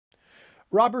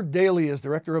Robert Daly is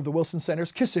director of the Wilson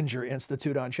Center's Kissinger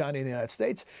Institute on China in the United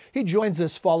States. He joins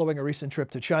us following a recent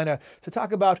trip to China to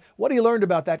talk about what he learned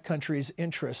about that country's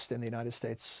interest in the United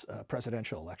States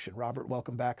presidential election. Robert,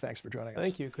 welcome back. Thanks for joining us.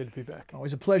 Thank you. Good to be back.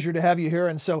 Always a pleasure to have you here.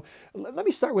 And so let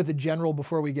me start with the general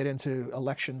before we get into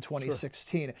election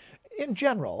 2016. Sure. In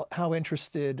general, how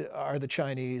interested are the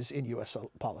Chinese in U.S.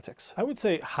 politics? I would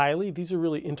say highly. These are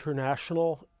really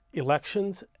international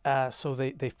elections, so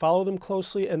they follow them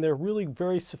closely, and they're really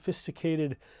very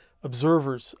sophisticated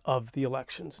observers of the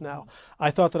elections. Now,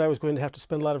 I thought that I was going to have to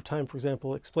spend a lot of time, for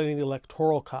example, explaining the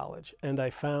Electoral College, and I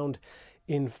found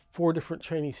in 4 different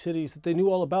Chinese cities that they knew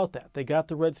all about that. They got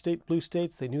the red state, blue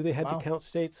states, they knew they had to count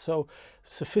states, so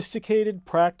sophisticated,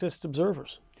 practiced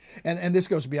observers. And this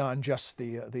goes beyond just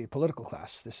the political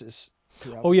class. This is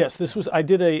Oh yes, I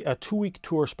did a 2-week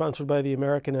tour sponsored by the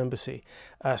American Embassy,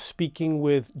 speaking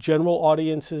with general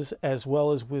audiences as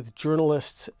well as with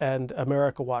journalists and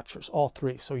America watchers, all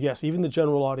 3. So yes, even the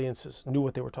general audiences knew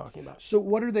what they were talking about. So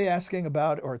what are they asking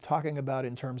about or talking about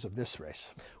in terms of this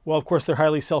race? Well, of course, they're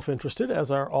highly self-interested, as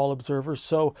are all observers.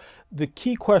 So the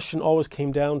key question always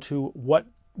came down to what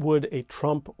would a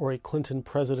Trump or a Clinton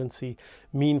presidency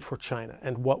mean for China,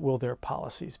 and what will their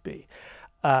policies be?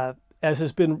 As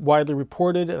has been widely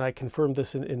reported, and I confirmed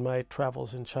this in my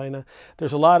travels in China,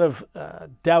 there's a lot of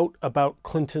doubt about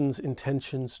Clinton's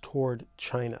intentions toward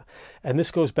China. And this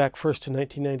goes back first to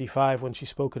 1995 when she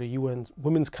spoke at a UN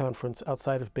Women's Conference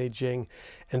outside of Beijing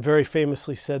and very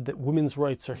famously said that women's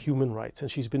rights are human rights. And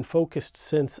she's been focused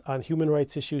since on human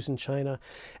rights issues in China,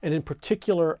 and in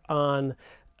particular on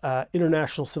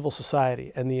international civil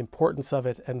society and the importance of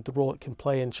it and the role it can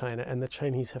play in China, and the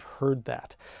Chinese have heard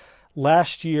that.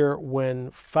 Last year,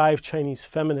 when 5 Chinese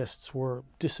feminists were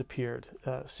disappeared,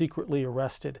 secretly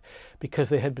arrested, because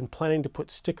they had been planning to put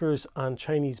stickers on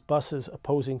Chinese buses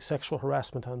opposing sexual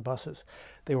harassment on buses,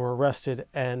 they were arrested,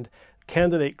 and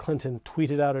candidate Clinton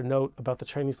tweeted out a note about the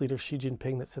Chinese leader Xi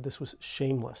Jinping that said this was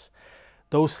shameless.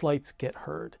 Those slights get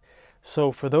heard.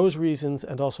 So for those reasons,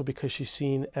 and also because she's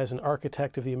seen as an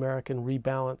architect of the American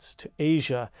rebalance to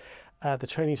Asia, the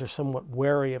Chinese are somewhat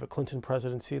wary of a Clinton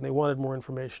presidency, and they wanted more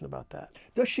information about that.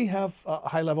 Does she have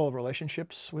high-level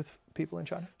relationships with people in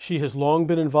China? She has long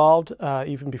been involved,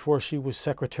 even before she was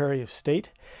Secretary of State.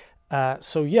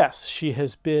 So yes, she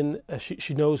has been.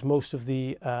 She knows most of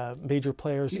the major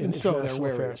players in international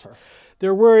affairs.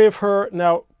 They're wary of her.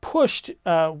 Now, pushed.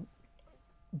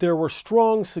 There were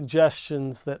strong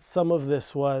suggestions that some of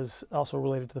this was also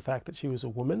related to the fact that she was a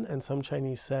woman, and some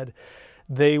Chinese said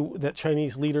that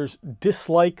Chinese leaders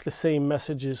dislike the same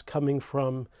messages coming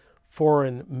from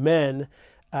foreign men,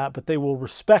 but they will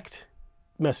respect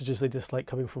messages they dislike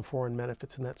coming from foreign men if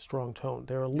it's in that strong tone.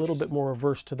 They're a little bit more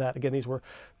averse to that. Again, these were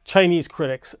Chinese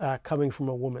critics coming from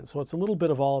a woman, so it's a little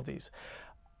bit of all of these.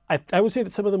 I would say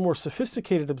that some of the more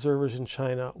sophisticated observers in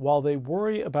China, while they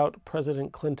worry about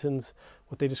President Clinton's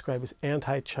what they describe as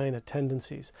anti-China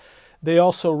tendencies, they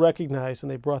also recognize,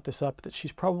 and they brought this up, that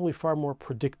she's probably far more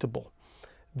predictable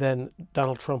than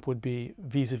Donald Trump would be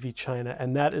vis-a-vis China,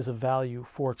 and that is a value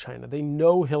for China. They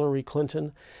know Hillary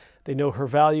Clinton, they know her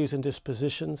values and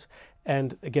dispositions,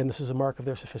 and again, this is a mark of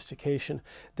their sophistication.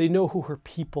 They know who her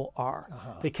people are.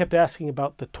 They kept asking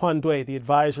about the Tuandui, the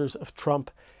advisors of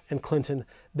Trump and Clinton.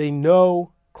 They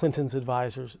know Clinton's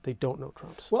advisors. They don't know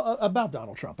Trump's. Well, about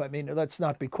Donald Trump, I mean, let's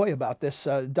not be coy about this.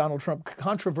 Donald Trump,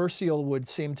 controversial would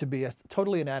seem to be a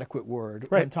totally inadequate word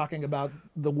when talking about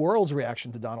the world's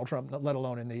reaction to Donald Trump, let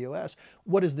alone in the U.S.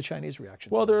 What is the Chinese reaction?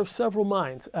 Well, there are several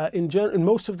minds. In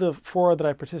most of the fora that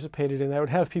I participated in, I would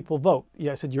have people vote.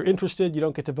 Yeah, I said, you're interested, you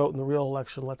don't get to vote in the real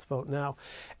election, let's vote now.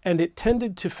 And it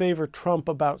tended to favor Trump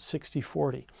about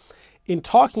 60-40. In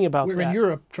talking about that, in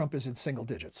Europe, Trump is in single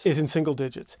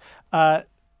digits.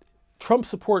 Trump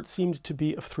support seemed to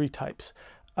be of 3 types.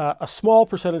 A small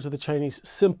percentage of the Chinese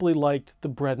simply liked the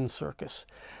bread and circus.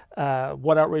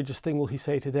 What outrageous thing will he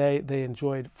say today? They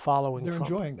enjoyed following Trump.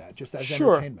 They're enjoying that, just as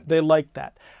Sure, entertainment. they liked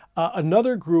that.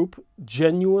 Another group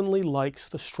genuinely likes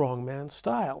the strongman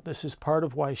style. This is part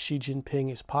of why Xi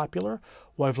Jinping is popular,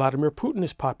 why Vladimir Putin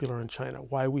is popular in China,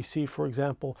 why we see, for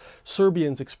example,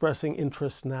 Serbians expressing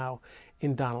interest now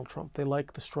in Donald Trump. They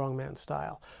like the strongman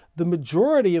style. The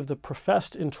majority of the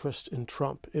professed interest in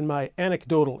Trump, in my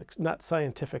anecdotal, not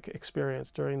scientific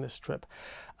experience during this trip,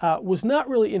 was not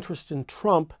really interest in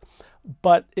Trump,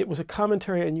 but it was a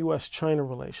commentary on U.S. China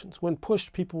relations. When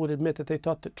pushed, people would admit that they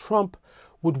thought that Trump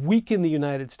would weaken the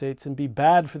United States and be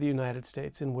bad for the United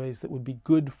States in ways that would be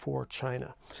good for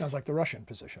China. Sounds like the Russian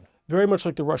position. Very much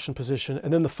like the Russian position.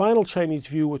 And then the final Chinese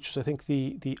view, which was I think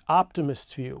the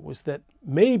optimist view, was that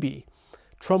maybe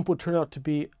Trump would turn out to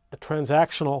be a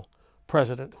transactional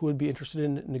president who would be interested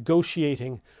in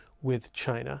negotiating with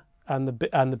China on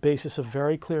the basis of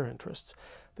very clear interests.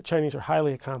 The Chinese are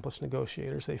highly accomplished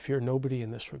negotiators. They fear nobody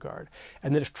in this regard.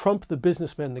 And that if Trump, the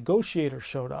businessman negotiator,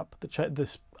 showed up,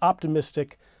 this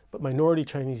optimistic but minority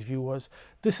Chinese view was,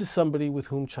 this is somebody with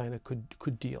whom China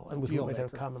could deal and with whom might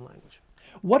have a common language.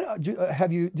 What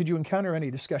did you encounter any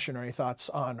discussion or any thoughts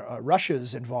on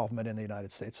Russia's involvement in the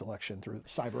United States election through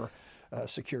cyber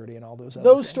security and all those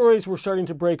other things? Stories were starting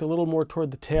to break a little more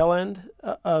toward the tail end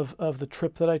of the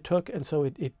trip that I took, and so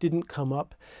it didn't come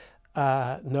up.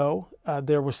 No,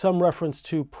 there was some reference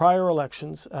to prior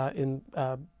elections. In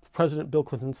President Bill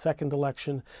Clinton's second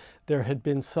election, there had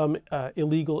been some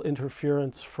illegal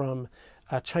interference from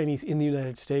Chinese in the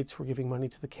United States who were giving money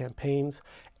to the campaigns.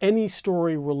 Any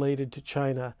story related to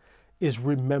China is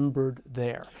remembered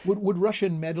there. Would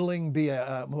Russian meddling be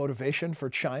a motivation for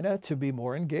China to be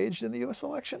more engaged in the U.S.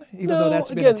 election, even though that's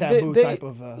been a taboo type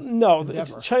of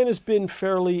endeavor? China's been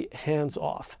fairly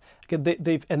hands-off. Again,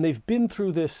 they've been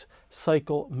through this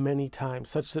cycle many times,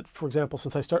 such that, for example,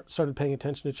 since I started paying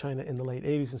attention to China in the late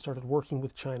 80s and started working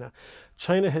with China,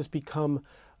 China has become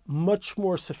much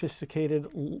more sophisticated,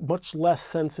 much less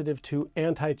sensitive to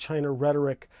anti-China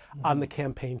rhetoric on the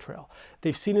campaign trail.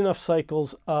 They've seen enough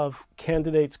cycles of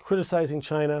candidates criticizing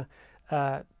China,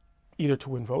 either to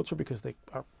win votes or because they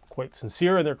are quite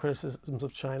sincere in their criticisms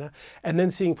of China, and then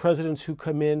seeing presidents who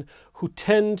come in who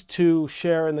tend to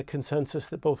share in the consensus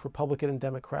that both Republican and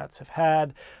Democrats have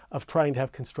had of trying to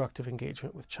have constructive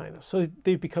engagement with China. So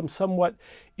they've become somewhat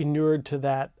inured to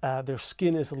that. Their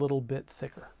skin is a little bit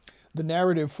thicker. The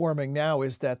narrative forming now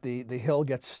is that the hill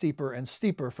gets steeper and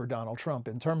steeper for Donald Trump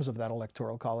in terms of that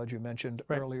electoral college you mentioned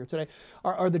earlier today.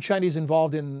 Are the Chinese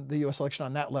involved in the U.S. election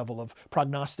on that level of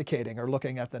prognosticating or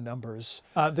looking at the numbers?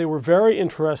 They were very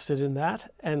interested in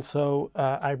that, and so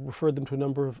I referred them to a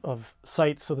number of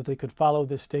sites so that they could follow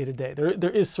this day to day. There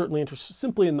is certainly interest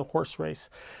simply in the horse race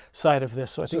side of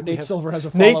this. So I think Nate Silver has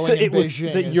a following in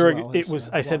Beijing as well.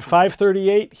 I said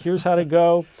 538, here's how to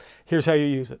go, here's how you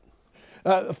use it.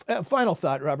 Final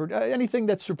thought, Robert. Anything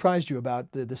that surprised you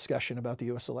about the discussion about the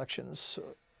U.S. elections?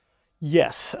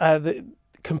 Yes.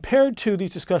 Compared to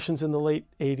these discussions in the late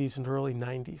 80s and early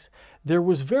 90s, there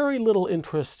was very little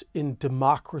interest in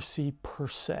democracy per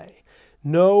se.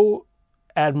 No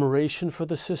admiration for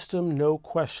the system, no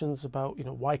questions about,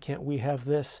 why can't we have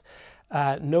this?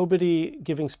 Nobody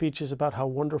giving speeches about how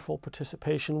wonderful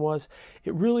participation was.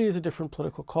 It really is a different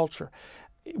political culture.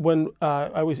 When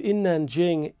I was in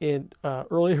Nanjing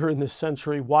earlier in this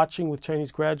century, watching with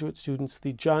Chinese graduate students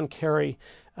the John Kerry,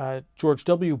 George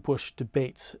W. Bush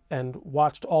debates, and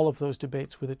watched all of those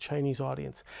debates with a Chinese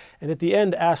audience, and at the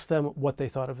end asked them what they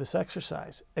thought of this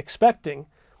exercise, expecting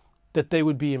that they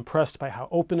would be impressed by how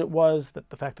open it was, that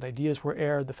the fact that ideas were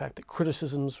aired, the fact that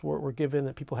criticisms were given,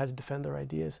 that people had to defend their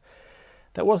ideas.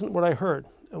 That wasn't what I heard.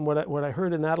 And what I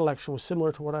heard in that election was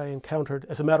similar to what I encountered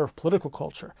as a matter of political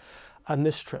culture on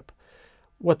this trip.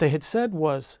 What they had said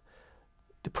was,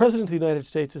 the President of the United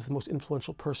States is the most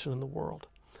influential person in the world.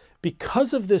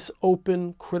 Because of this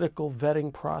open, critical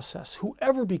vetting process,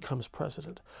 whoever becomes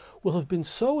president will have been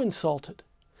so insulted,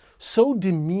 so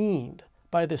demeaned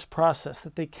by this process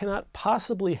that they cannot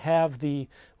possibly have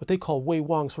what they call Wei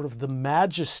Wang, sort of the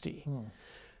majesty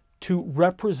to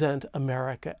represent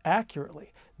America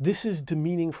accurately. This is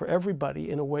demeaning for everybody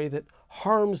in a way that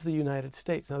harms the United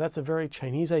States. Now, that's a very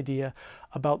Chinese idea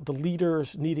about the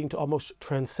leaders needing to almost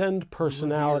transcend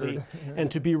personality and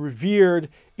to be revered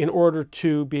in order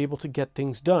to be able to get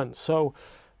things done. So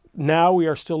now we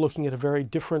are still looking at a very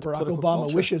different political Barack Obama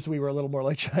culture. wishes we were a little more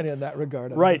like China in that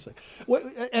regard. Right.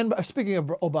 And speaking of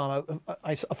Obama,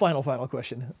 a final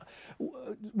question.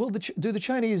 Do the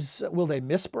Chinese, will they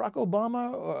miss Barack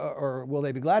Obama, or will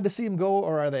they be glad to see him go,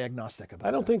 or are they agnostic about it?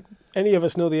 I don't think any of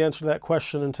us know the answer to that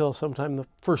question until sometime the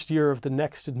first year of the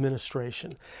next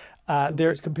administration.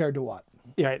 Compared to what?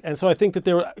 Right. And so I think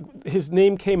that his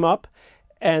name came up,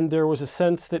 and there was a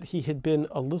sense that he had been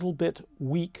a little bit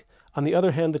weak. On the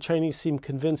other hand, the Chinese seem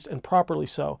convinced, and properly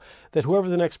so, that whoever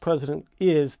the next president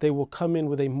is, they will come in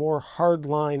with a more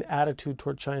hardline attitude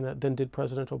toward China than did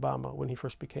President Obama when he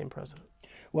first became president.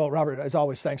 Well, Robert, as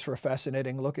always, thanks for a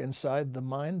fascinating look inside the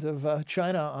mind of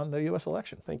China on the U.S.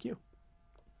 election. Thank you.